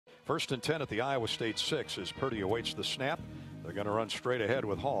First and 10 at the Iowa State 6 as Purdy awaits the snap. They're going to run straight ahead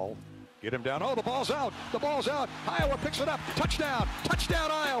with Hall. Get him down. Oh, the ball's out. The ball's out. Iowa picks it up. Touchdown. Touchdown,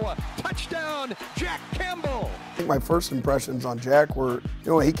 Iowa. Touchdown, Jack Campbell. I think my first impressions on Jack were, you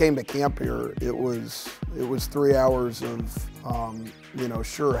know, when he came to camp here, it was 3 hours of, you know,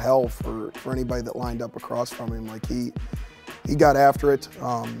 sure hell for anybody that lined up across from him. Like he got after it.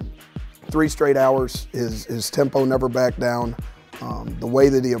 3 straight hours. His tempo never backed down. The way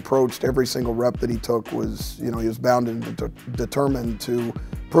that he approached every single rep that he took was, you know, he was bound and determined to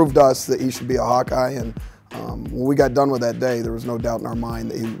prove to us that he should be a Hawkeye. And when we got done with that day, there was no doubt in our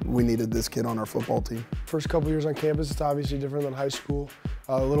mind that we needed this kid on our football team. First couple years on campus, it's obviously different than high school.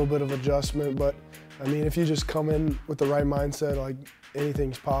 A little bit of adjustment, but I mean, if you just come in with the right mindset, like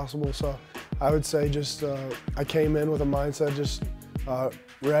anything's possible. So I would say just I came in with a mindset just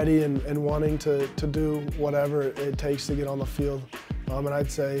ready and wanting to do whatever it takes to get on the field. And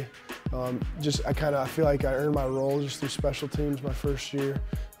I'd say I feel like I earned my role just through special teams my first year.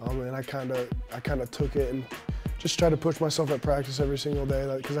 And I kind of took it and just tried to push myself at practice every single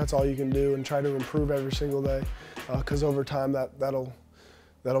day, because that's all you can do, and try to improve every single day, because over time that'll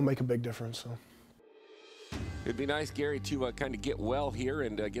make a big difference. So. It'd be nice, Gary, to kind of get well here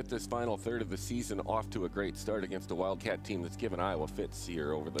and get this final third of the season off to a great start against a Wildcat team that's given Iowa fits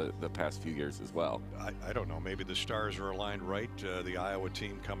here over the past few years as well. I don't know, maybe the stars are aligned right. The Iowa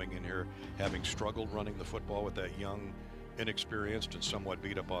team coming in here having struggled running the football with that young, inexperienced, and somewhat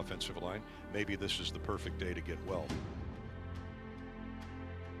beat up offensive line. Maybe this is the perfect day to get well.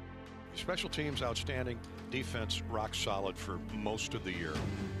 Special teams outstanding, defense rock solid for most of the year,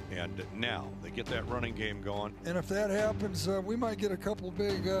 and now they get that running game going. And if that happens, we might get a couple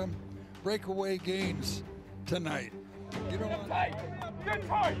big breakaway gains tonight. You know what? Good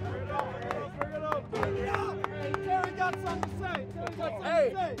fight. Bring it up. Terry got something to say.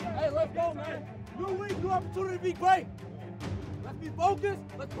 Hey, let's go, man. New week, new opportunity to be great. Let's be focused,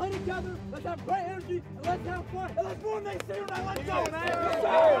 let's play together, let's have great energy, and let's have fun, and let's ruin next year tonight. Let's go, man.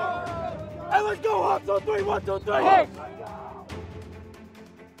 Hey, let's go. 1, 2, 3, 1, 2, 3. Hey.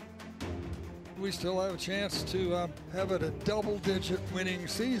 We still have a chance to have it a double-digit winning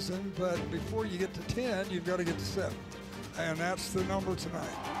season, but before you get to 10, you've got to get to 7. And that's the number tonight.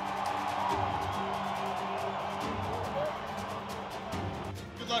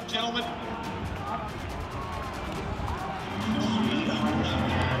 Good luck, gentlemen.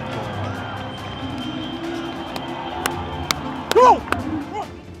 Go!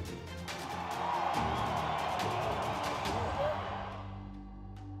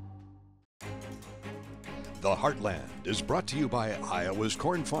 The Heartland is brought to you by Iowa's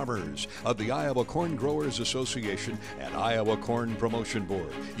corn farmers of the Iowa Corn Growers Association and Iowa Corn Promotion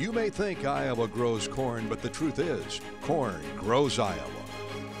Board. You may think Iowa grows corn, but the truth is, corn grows Iowa.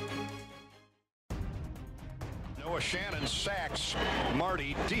 Noah Shannon sacks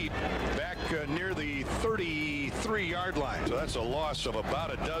Marty deep back near the 33-yard line. So that's a loss of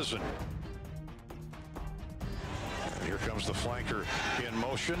about a dozen. Here comes the flanker in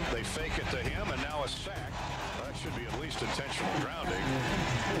motion. They fake it to him, and now a sack. That should be at least intentional grounding.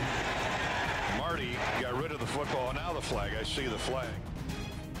 Marty got rid of the football. Now the flag. I see the flag.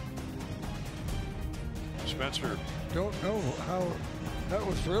 Spencer. Don't know how that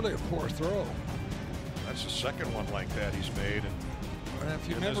was really a poor throw. That's the second one like that he's made. And if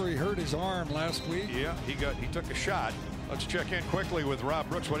you remember, he hurt his arm last week. Yeah, he took a shot. Let's check in quickly with Rob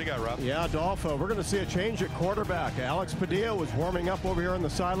Brooks. What do you got, Rob? Yeah, Adolfo, we're going to see a change at quarterback. Alex Padilla was warming up over here on the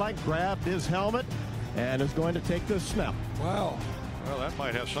sideline, grabbed his helmet, and is going to take this snap. Wow. Well, that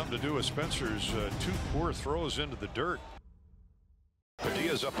might have something to do with Spencer's 2 poor throws into the dirt.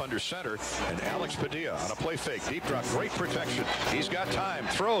 Padilla's up under center, and Alex Padilla on a play fake. Deep drop, great protection. He's got time.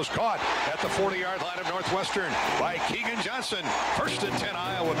 Throws caught at the 40-yard line of Northwestern by Keegan Johnson. First and 10,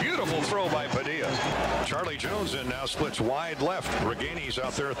 Iowa. Beautiful throw by Padilla. Charlie Jones in now splits wide left. Regani's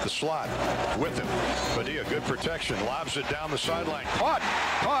out there at the slot with him. Padilla, good protection. Lobs it down the sideline. Caught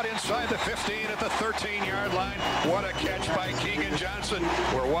inside the 15 at the 13-yard line. What a catch by Keegan Johnson.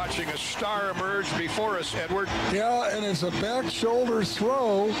 We're watching a star emerge before us, Edward. Yeah, and it's a back shoulder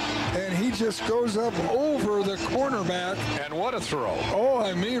throw, and he just goes up over the cornerback. And what a throw. Oh,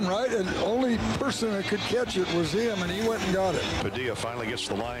 I mean, right? And the only person that could catch it was him, and he went and got it. Padilla finally gets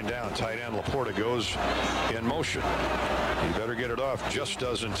the line down. Tight end Laporta goes in motion. He better get it off. Just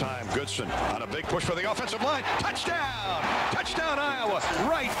does in time. Goodson on a big push for the offensive line. Touchdown! Touchdown, Iowa!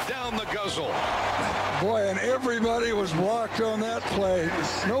 Right down the guzzle. Boy, and everybody was blocked on that play.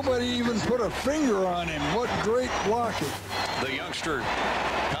 Nobody even put a finger on him. What great blocking. The youngster,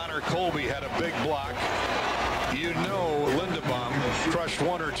 Connor Colby, had a big block. You know Lindebaum crushed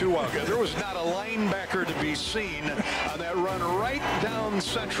one or two Wildcats. There was not a linebacker to be seen on that run right down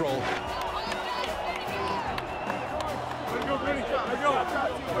central.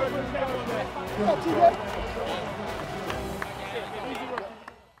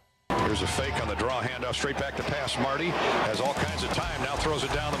 Here's a fake on the draw, handoff straight back to pass. Marty has all kinds of time. Now throws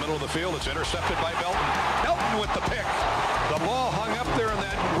it down the middle of the field. It's intercepted by Belton. Belton with the pick. The ball hung up there in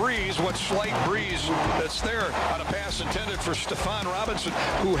that breeze, what slight breeze that's there on a pass intended for Stephon Robinson,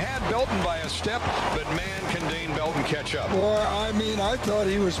 who had Belton by a step, but man, can Dane Belton catch up. Boy, I mean, I thought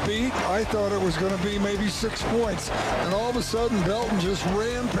he was beat. I thought it was going to be maybe 6 points. And all of a sudden, Belton just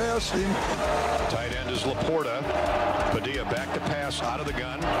ran past him. Tight end is Laporta. Padilla back to pass out of the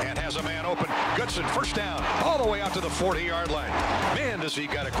gun and has a man open. Goodson, first down, all the way out to the 40-yard line. Man, does he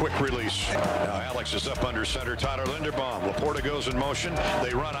got a quick release. Now Alex is up under center. Tyler Linderbaum. Laporta goes in motion.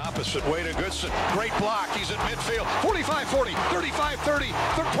 They run opposite way to Goodson. Great block. He's at midfield. 45-40, 35-30,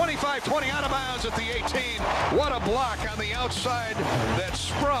 25-20 out of bounds at the 18. What a block on the outside that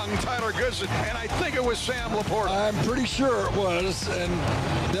sprung Tyler Goodson. And I think it was Sam Laporta. I'm pretty sure it was. And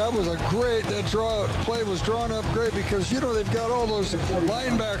that was a great, play was drawn up great because, you know, they've got all those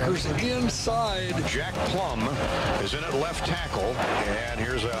linebackers inside. Jack Plum is in at left tackle, and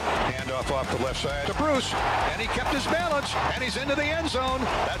here's a handoff off the left side to Bruce, and he kept his balance, and he's into the end zone.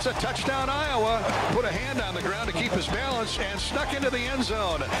 That's a touchdown, Iowa. Put a hand on the ground to keep his balance and snuck into the end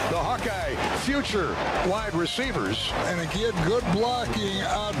zone. The Hawkeye future wide receivers. And again, good blocking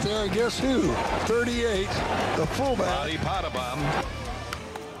out there. Guess who? 38, the fullback. Roddy Potabom.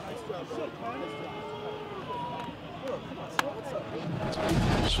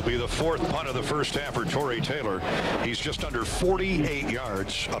 This will be the fourth punt of the first half for Torrey Taylor. He's just under 48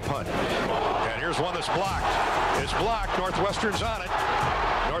 yards a punt. And here's one that's blocked. It's blocked. Northwestern's on it.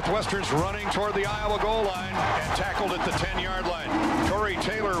 Northwestern's running toward the Iowa goal line and tackled at the 10-yard line. Torrey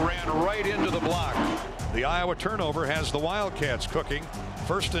Taylor ran right into the block. The Iowa turnover has the Wildcats cooking.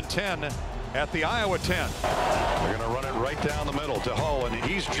 1st and 10 at the Iowa 10. They're going to run it right down the middle to Hull, and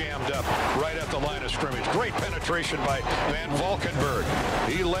he's jammed up right at the line of scrimmage. Great penetration by Van Valkenburg.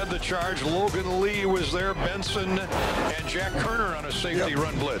 He led the charge. Logan Lee was there, Benson, and Jack Kerner on a safety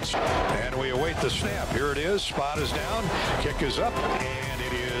run blitz. And we await the snap. Here it is. Spot is down. Kick is up, and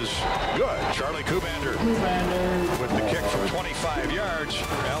it is good. Charlie Kubander with the kick from 25 yards.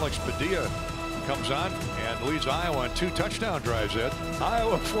 Alex Padilla comes on and leads Iowa on 2 touchdown drives.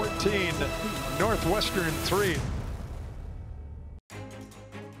 Iowa 14, Northwestern 3.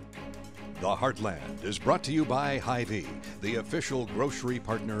 The Heartland is brought to you by Hy-Vee, the official grocery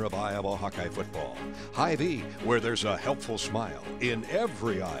partner of Iowa Hawkeye football. Hy-Vee, where there's a helpful smile in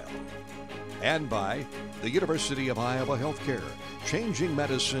every aisle. And by the University of Iowa Healthcare, changing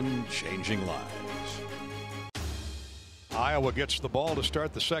medicine, changing lives. Iowa gets the ball to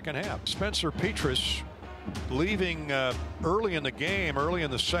start the second half. Spencer Petras leaving early in the game, early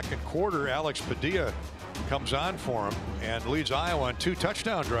in the second quarter. Alex Padilla comes on for him and leads Iowa on 2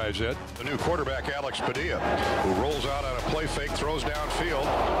 touchdown drives. The new quarterback, Alex Padilla, who rolls out on a play fake, throws downfield,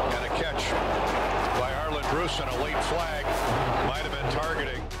 and a catch by Arlen Bruce, and a late flag. Might have been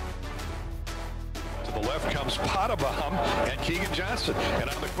targeting. To the left comes Potabom and Keegan Johnson. And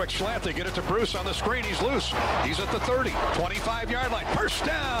on the quick slant, they get it to Bruce on the screen. He's loose. He's at the 30, 25-yard line. First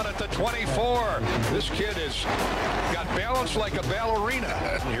down at the 24. This kid has got balance like a ballerina.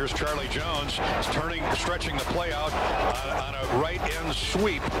 And here's Charlie Jones stretching the play out on a right end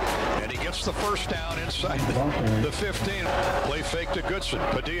sweep. And he gets the first down inside the 15. Play fake to Goodson.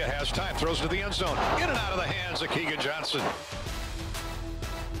 Padilla has time. Throws to the end zone. In and out of the hands of Keegan Johnson.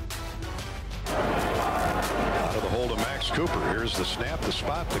 Out of the hold of Max Cooper. Here's the snap, the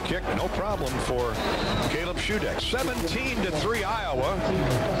spot, the kick. No problem for Caleb Shudeck. 17-3 Iowa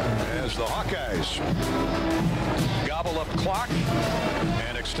as the Hawkeyes gobble up clock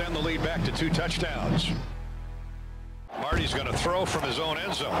and extend the lead back to 2 touchdowns. Marty's going to throw from his own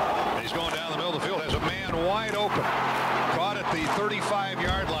end zone. And he's going down the middle of the field. Has a man wide open. Caught at the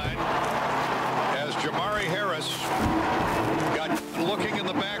 35-yard line as Jamari Harris got looking in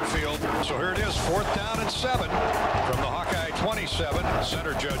the backfield. So here it is, 4th down and 7 from the Hawkeye 27.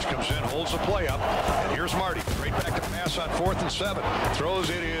 Center judge comes in, holds the play up, and here's Marty. Straight back to pass on 4th and 7. Throws,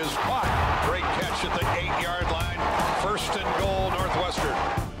 it is caught. Great catch at the 8-yard line. 1st and goal, Northwestern.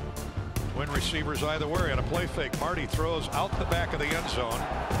 Twin receivers either way on a play fake. Marty throws out the back of the end zone.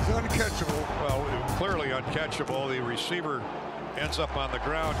 It's uncatchable. Well, clearly uncatchable. The receiver ends up on the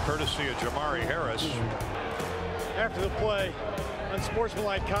ground courtesy of Jamari Harris. After the play,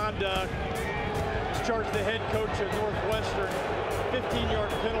 unsportsmanlike conduct, charged the head coach of Northwestern, 15-yard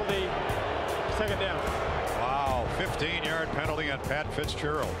penalty, 2nd down. Wow, 15-yard penalty on Pat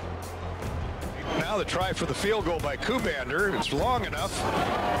Fitzgerald. Now the try for the field goal by Kubander. It's long enough,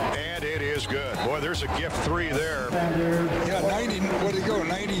 and it is good. Boy, there's a gift 3 there. Yeah, 90, what did he go,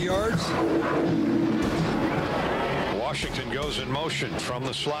 90 yards? Washington goes in motion from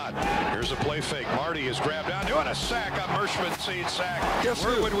the slot. Here's a play fake. Marty is grabbed down, doing a sack, a Mershman seed sack.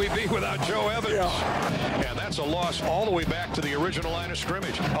 Where would we be without Joe Evans? Yeah. And that's a loss all the way back to the original line of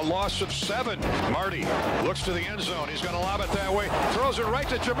scrimmage. A loss of 7. Marty looks to the end zone. He's going to lob it that way. Throws it right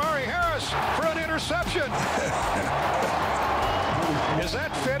to Jamari Harris for an interception. Is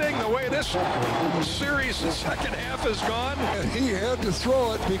that fitting the way this series second half has gone? And he had to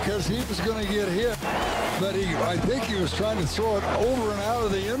throw it because he was going to get hit. But I think he was trying to throw it over and out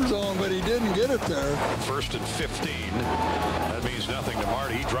of the end zone, but he didn't get it there. 1st and 15. That means nothing to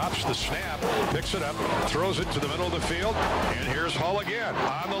Marty. He drops the snap, picks it up, throws it to the middle of the field, and here's Hull again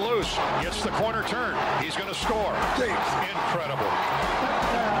on the loose. Gets the corner turn. He's going to score. Incredible.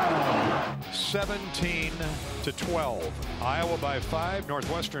 17-12. Iowa by 5.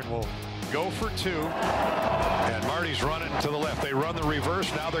 Northwestern will go for 2. And Marty's running to the left. They run the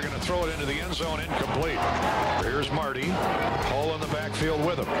reverse. Now they're going to throw it into the end zone. Incomplete. Here's Marty. Hull in the backfield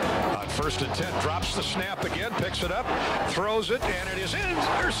with him. On 1st and 10. Drops the snap again. Picks it up. Throws it. And it is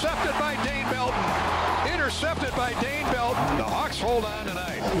intercepted by Dane Belton. Intercepted by Dane Belton. The Hawks hold on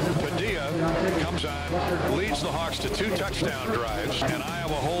tonight. Padilla comes on. Leads the Hawks to 2 touchdown drives. And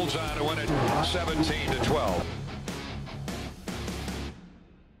Iowa holds on to win it 17-12.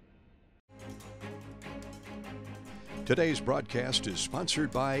 Today's broadcast is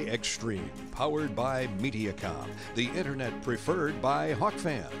sponsored by Extreme, powered by Mediacom, the internet preferred by Hawk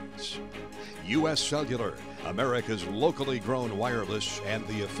fans. U.S. Cellular, America's locally grown wireless and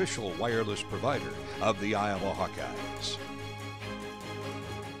the official wireless provider of the Iowa Hawkeyes.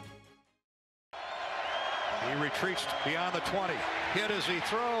 He retreats beyond the 20. Hit as he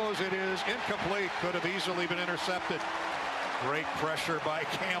throws. It is incomplete. Could have easily been intercepted. Great pressure by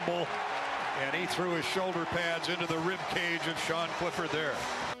Campbell. And he threw his shoulder pads into the rib cage of Sean Clifford there.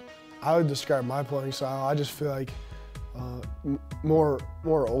 I would describe my playing style. I just feel like more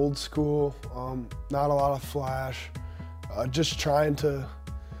old school, not a lot of flash, just trying to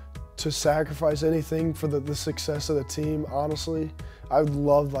sacrifice anything for the success of the team, honestly. I would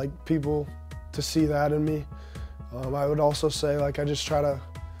love people to see that in me. I would also say I just try to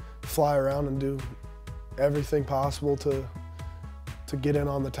fly around and do everything possible to get in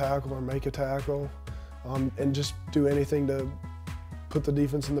on the tackle or make a tackle, and just do anything to put the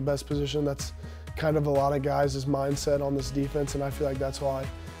defense in the best position. That's kind of a lot of guys' mindset on this defense, and I feel like that's why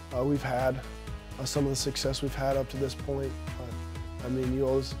we've had some of the success we've had up to this point. But, I mean, you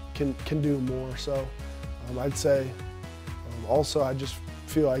always can do more. So I'd say also I just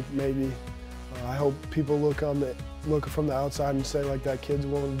feel like maybe I hope people look from the outside and say that kid's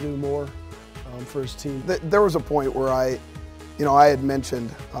willing to do more for his team. There was a point where I had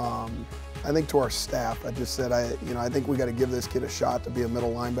mentioned, I think to our staff, I just said, I think we got to give this kid a shot to be a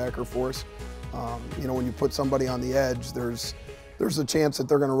middle linebacker for us. When you put somebody on the edge, there's a chance that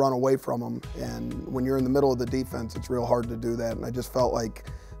they're going to run away from them. And when you're in the middle of the defense, it's real hard to do that. And I just felt like,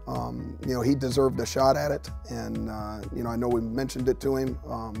 he deserved a shot at it. And, I know we mentioned it to him,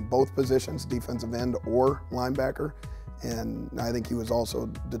 both positions, defensive end or linebacker. And I think he was also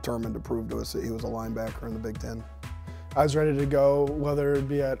determined to prove to us that he was a linebacker in the Big Ten. I was ready to go, whether it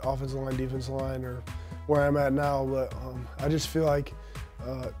be at offensive line, defensive line, or where I'm at now. But I just feel like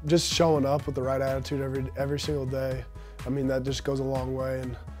just showing up with the right attitude every single day, I mean, that just goes a long way.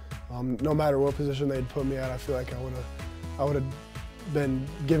 And no matter what position they'd put me at, I feel like I would have been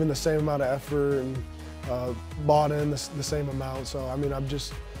given the same amount of effort and bought in the same amount. So I mean, I'm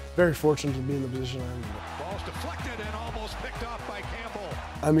just very fortunate to be in the position I'm in. Ball's deflected and almost picked off by Campbell.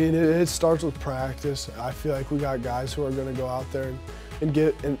 I mean, it starts with practice. I feel like we got guys who are going to go out there and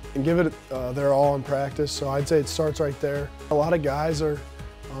give it their all in practice. So I'd say it starts right there. A lot of guys are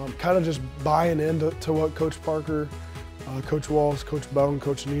kind of just buying into what Coach Parker, Coach Walls, Coach Bone,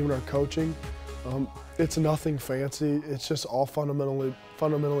 Coach Neiman are coaching. It's nothing fancy. It's just all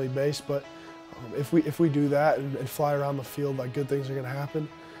fundamentally based. But if we do that and fly around the field, good things are going to happen.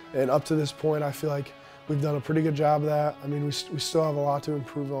 And up to this point, I feel like we've done a pretty good job of that. I mean, we still have a lot to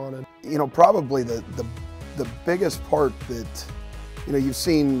improve on. And probably the biggest part that you've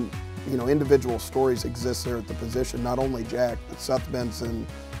seen individual stories exist there at the position. Not only Jack, but Seth Benson,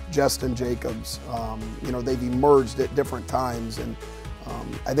 Justin Jacobs. They've emerged at different times, and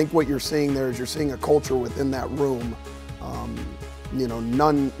I think what you're seeing there is you're seeing a culture within that room.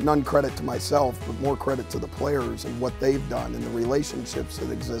 None credit to myself, but more credit to the players and what they've done and the relationships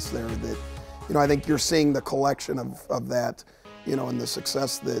that exist there. That you know, I think you're seeing the collection of that, you know, and the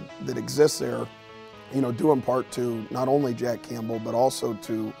success that exists there, you know, due in part to not only Jack Campbell, but also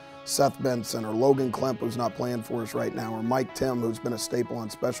to Seth Benson or Logan Klemp, who's not playing for us right now, or Mike Tim, who's been a staple on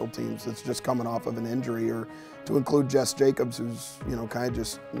special teams that's just coming off of an injury, or to include Jess Jacobs, who's, you know, kind of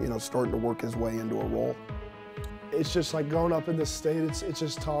just, you know, starting to work his way into a role. It's just like growing up in this state, it's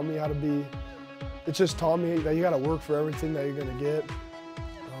just taught me how to be, it's just taught me that you got to work for everything that you're going to get.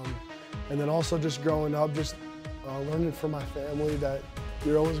 And then also just growing up, just learning from my family that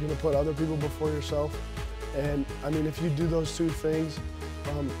you're always going to put other people before yourself. And I mean, if you do those two things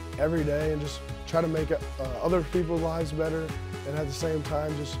every day and just try to make other people's lives better, and at the same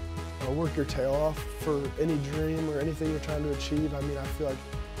time just work your tail off for any dream or anything you're trying to achieve, I mean, I feel like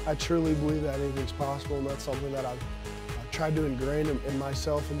I truly believe that anything's possible, and that's something that I've tried to ingrain in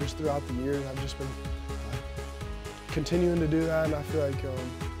myself, and just throughout the years I've just been continuing to do that, and I feel like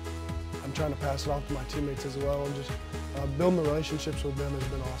I'm trying to pass it off to my teammates as well, and just building the relationships with them has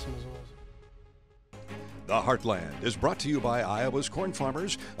been awesome as well. The Heartland is brought to you by Iowa's corn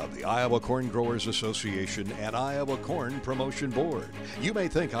farmers of the Iowa Corn Growers Association and Iowa Corn Promotion Board. You may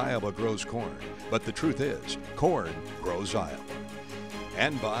think Iowa grows corn, but the truth is, corn grows Iowa.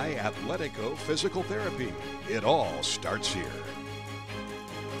 And by Athletico Physical Therapy. It all starts here.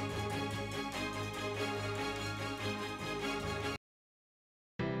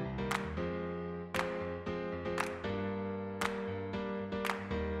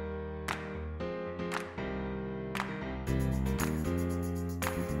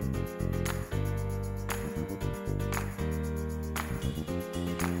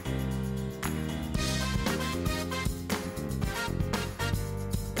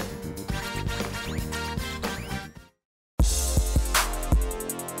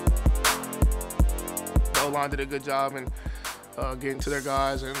 O-line did a good job in getting to their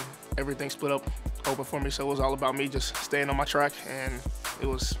guys, and everything split up open for me, so it was all about me just staying on my track, and it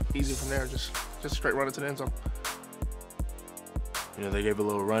was easy from there, just straight running to the end zone. You know, they gave a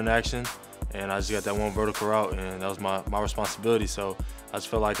little run action, and I just got that one vertical route, and that was my responsibility. So I just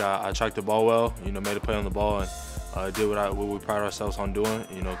felt like I tracked the ball well, you know, made a play on the ball, and did what we pride ourselves on doing,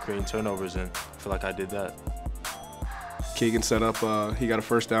 you know, creating turnovers, and I feel like I did that. Keegan set up, he got a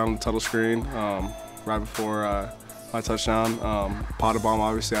first down tuttle screen right before my touchdown. Pottebaum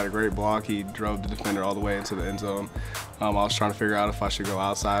obviously had a great block. He drove the defender all the way into the end zone. I was trying to figure out if I should go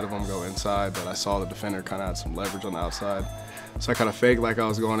outside of him, go inside, but I saw the defender kind of had some leverage on the outside. So I kind of faked like I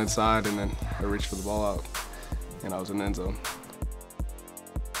was going inside, and then I reached for the ball out, and I was in the end zone.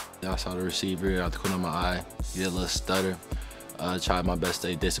 I saw the receiver out the corner of my eye, get a little stutter. Tried my best to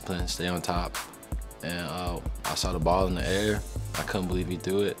stay disciplined, stay on top. And I saw the ball in the air. I couldn't believe he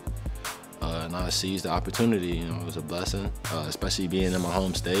threw it. And I seized the opportunity. You know, it was a blessing, especially being in my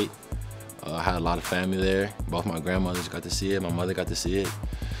home state. I had a lot of family there. Both my grandmothers got to see it. My mother got to see it.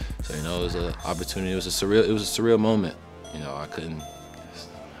 So, you know, it was an opportunity. It was a surreal moment. You know,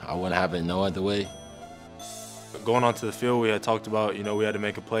 I wouldn't have it no other way. Going onto the field, we had talked about, you know, we had to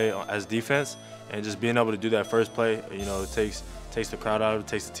make a play as defense, and just being able to do that first play, you know, it takes the crowd out of it,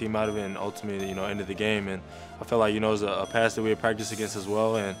 takes the team out of it, and ultimately, you know, ended the game. And I felt like, you know, it was a pass that we had practiced against as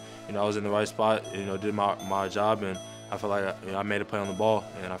well, and, you know, I was in the right spot, you know, did my job, and I felt like I made a play on the ball,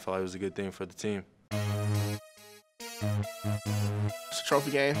 and I felt like it was a good thing for the team. It's a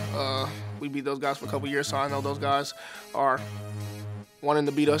trophy game. We beat those guys for a couple years, so I know those guys are wanting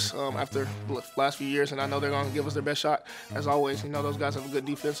to beat us after the last few years, and I know they're going to give us their best shot. As always, you know, those guys have a good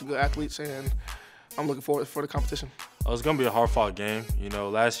defense and good athletes, and I'm looking forward for the competition. It's going to be a hard-fought game. You know,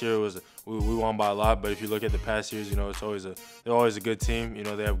 last year we won by a lot, but if you look at the past years, you know, they're always a good team. You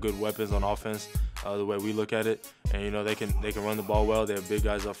know, they have good weapons on offense, the way we look at it, and you know they can run the ball well. They have big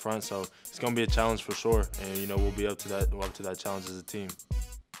guys up front, so it's going to be a challenge for sure. And you know, we'll be up to that challenge as a team.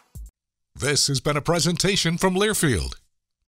 This has been a presentation from Learfield,